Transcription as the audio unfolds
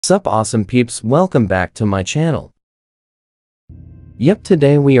Sup awesome peeps, welcome back to my channel. Yep,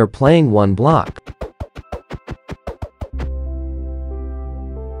 today we are playing one block.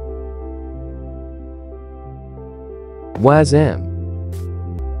 Wazam.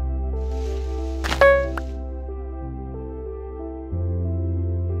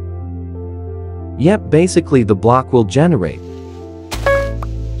 Yep, basically the block will generate.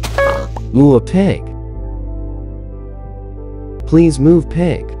 Ooh, a pig. Please move,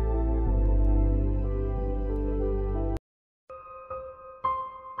 pig.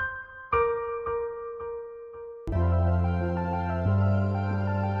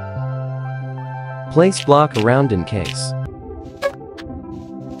 Place block around in case.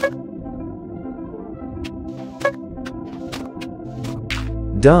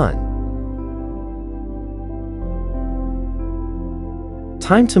 Done.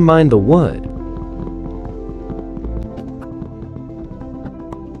 Time to mine the wood.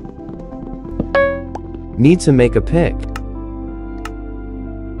 Need to make a pick.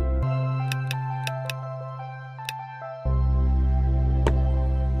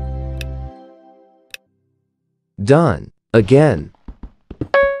 Done. Again.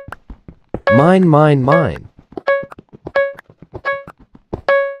 Mine.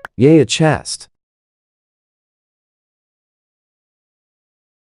 Yay, a chest.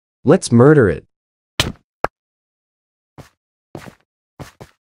 Let's murder it.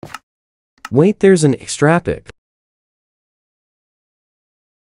 Wait, there's an extra pick.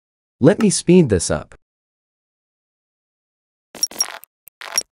 Let me speed this up.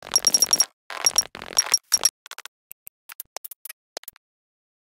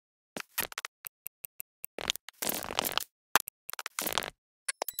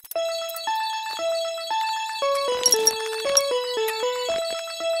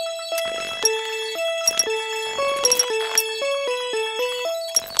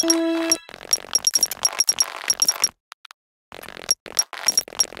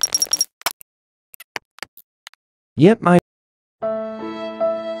 Yep, my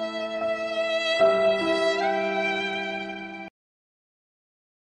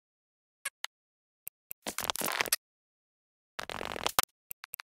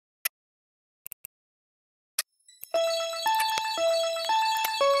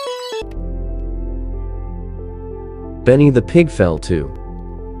Benny the pig fell too.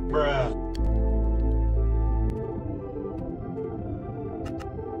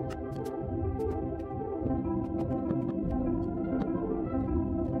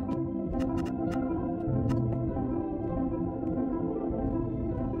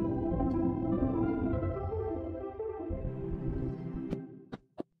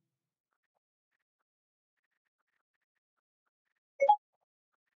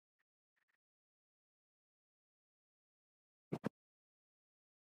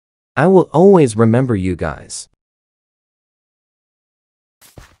 I will always remember you guys.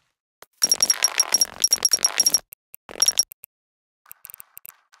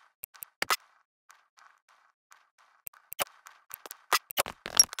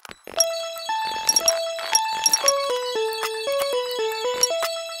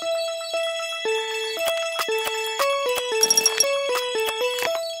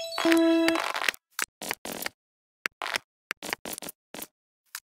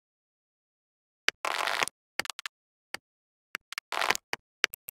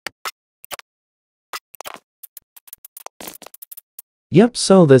 Yep,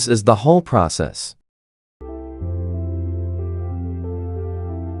 so this is the whole process.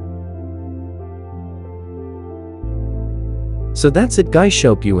 So that's it guys,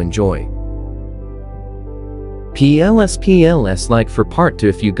 hope you enjoy. PLS like for part 2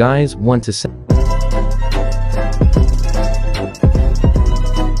 if you guys want to